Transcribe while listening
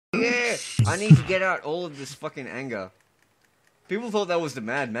Yeah, I need to get out all of this fucking anger. People thought that was the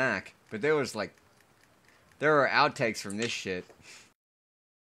Mad Mac, but there was like, there are outtakes from this shit.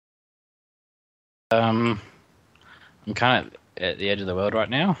 I'm kind of at the edge of the world right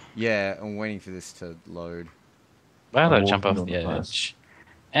now. Yeah, I'm waiting for this to load. Wow, I'm I jump off walking the on the edge.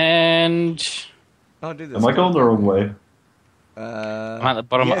 And Oh, dude, Am I going the wrong way? I'm at the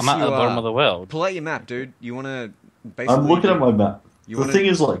bottom. Yes, I'm at you the bottom are. of the world. Pull out your map, dude. You want to basically... I'm looking at my map. You The wanna- thing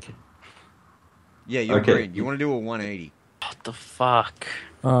is, like... Yeah, you're Okay. green. You want to do a 180. What the fuck?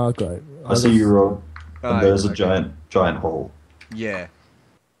 Oh, great. I see you, Rob. And Oh, there's a okay. giant hole. Yeah.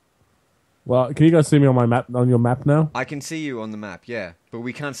 Well, can you guys see me on my map? On your map now? I can see you on the map, yeah. But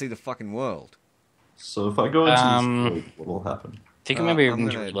we can't see the fucking world. So if I go into this void, what will happen? I think maybe I'm we need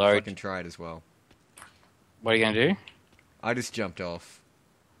to gonna reload. fucking try it as well. What are you gonna do? I just jumped off.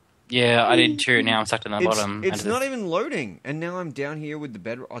 Yeah, I did too. Now I'm stuck in the bottom. It's not even loading. And now I'm down here with the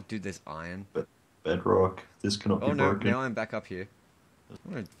bedrock. Oh, dude, there's iron. Bedrock. This cannot Oh, be no, broken. now I'm back up here.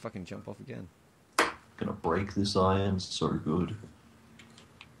 I'm gonna fucking jump off again. Gonna break this iron so good.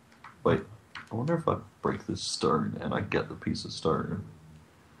 Wait, I wonder if I break this stone and I get the piece of stone.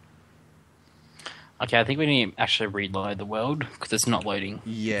 Okay, I think we need to actually reload the world because it's not loading.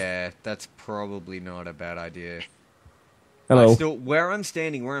 Yeah, that's probably not a bad idea. Hello. Still, where I'm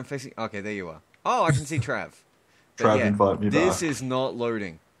standing, where I'm facing... Okay, there you are. Oh, I can see Trav. But Trav, yeah, invite me this back. is not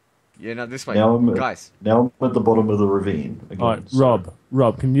loading. Yeah, no, this way. Now I'm Guys. Now I'm at the bottom of the ravine again. Alright, so-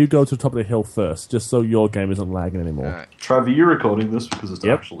 Rob, can you go to the top of the hill first, just so your game isn't lagging anymore? Alright. Trav, are you recording this because it's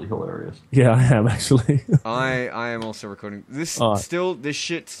Yep. actually hilarious? Yeah, I am, actually. I am also recording. This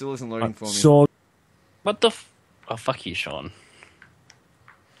shit still isn't loading for me. Sean, What the? Oh, fuck you, Sean.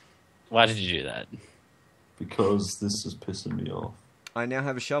 Why did you do that? Because this is pissing me off. I now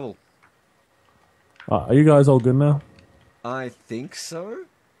have a shovel. are you guys all good now? I think so.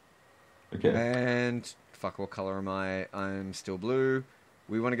 Okay. And fuck, what color am I? I'm still blue.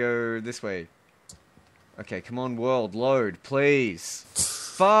 We want to go this way. Okay, come on, world, load, please.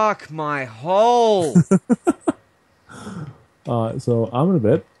 Fuck my hole. Alright, so I'm in a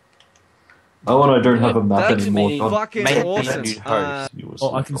bit. Oh, and I don't have a map That's anymore. God fucking Make awesome. new host. you were Oh,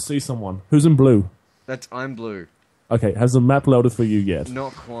 so I can see someone. Who's in blue? I'm blue. Okay, has the map loaded for you yet?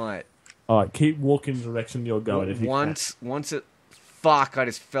 Not quite. Alright, keep walking the direction you're going if you Once it... Fuck, I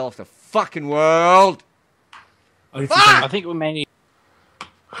just fell off the fucking world. can. I think we may need.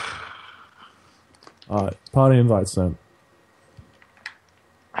 Alright, party invite sent.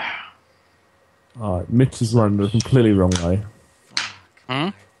 Alright, Mitch is running the completely wrong way. Hmm?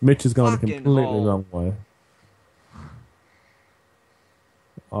 Mitch is going the Fucking completely hole. wrong way.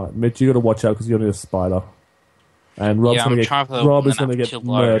 Alright, Mitch, you gotta watch out because you're near a spider. And Rob's Yeah, gonna I'm get, trying for the Rob is one gonna that get killed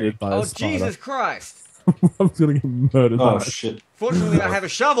Larry. murdered by Oh, a spider. Jesus Christ. Rob's gonna get murdered by Oh a shit! Fortunately, I have a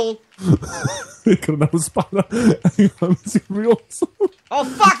shovel. He got another spider. It's gonna be awesome. Oh,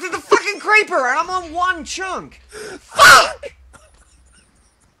 fuck, there's a fucking creeper, and I'm on one chunk. Fuck!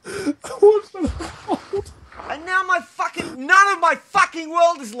 What's that? And now none of my fucking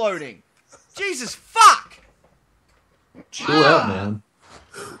world is loading. Jesus fuck! Chill out, man.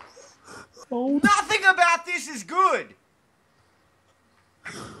 Oh, Nothing about this is good.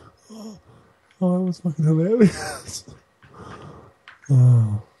 oh, that was fucking hilarious.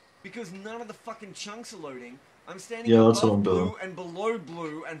 Because none of the fucking chunks are loading. I'm standing Yeah, that's what above I'm doing. blue and below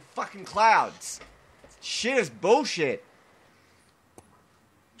blue and fucking clouds. Shit is bullshit.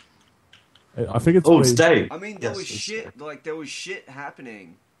 I think it's Oh, pretty- stay. I mean, there Yes, was it's shit, like, there was shit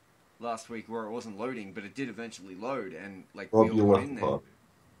happening last week where it wasn't loading, but it did eventually load, and, like, Rob, we your all got in weapon there. part.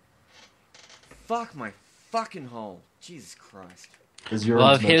 Fuck my fucking hole. Jesus Christ. Is your Well,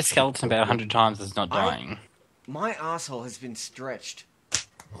 I've hit a internet- skeleton about 100 times. It's not dying. My asshole has been stretched.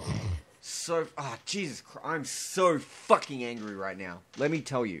 So, Jesus Christ. I'm so fucking angry right now. Let me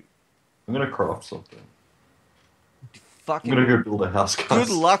tell you. I'm gonna craft something. I'm Fucking gonna go build a house, guys. good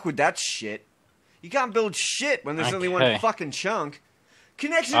luck with that shit. You can't build shit when there's only one Okay. fucking chunk.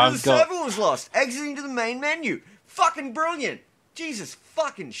 Connection to I've the got- server was lost. Exiting to the main menu. Fucking brilliant. Jesus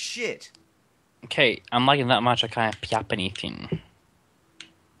fucking shit. Okay, I'm liking that much. I can't piap anything.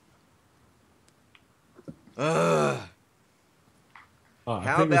 Ugh. Alright, I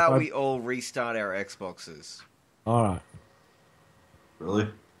How think it's about my- we all restart our Xboxes? Alright. Really?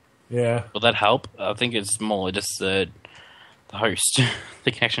 Yeah. Will that help? I think it's more just the host,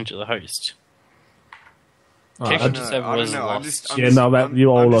 the connection to the host. Alright, Connection I- to No, server I was don't know. lost. Yeah, no, that- you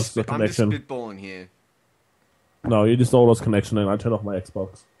all lost the I'm connection. just spitballing here. No, you just all lost connection and I turned off my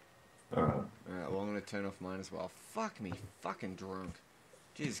Xbox. Alright. Alright, well, I'm gonna turn off mine as well. Fuck me, fucking drunk.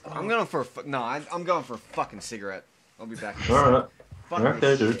 Jesus, I'm going for a I'm going for a fucking cigarette. I'll be back in a second. Alright. Fuck Okay,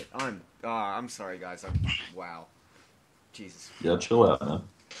 this dude. shit. I'm sorry, guys. Wow. Jesus. Yeah, chill out, man.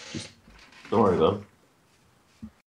 Just don't worry about it.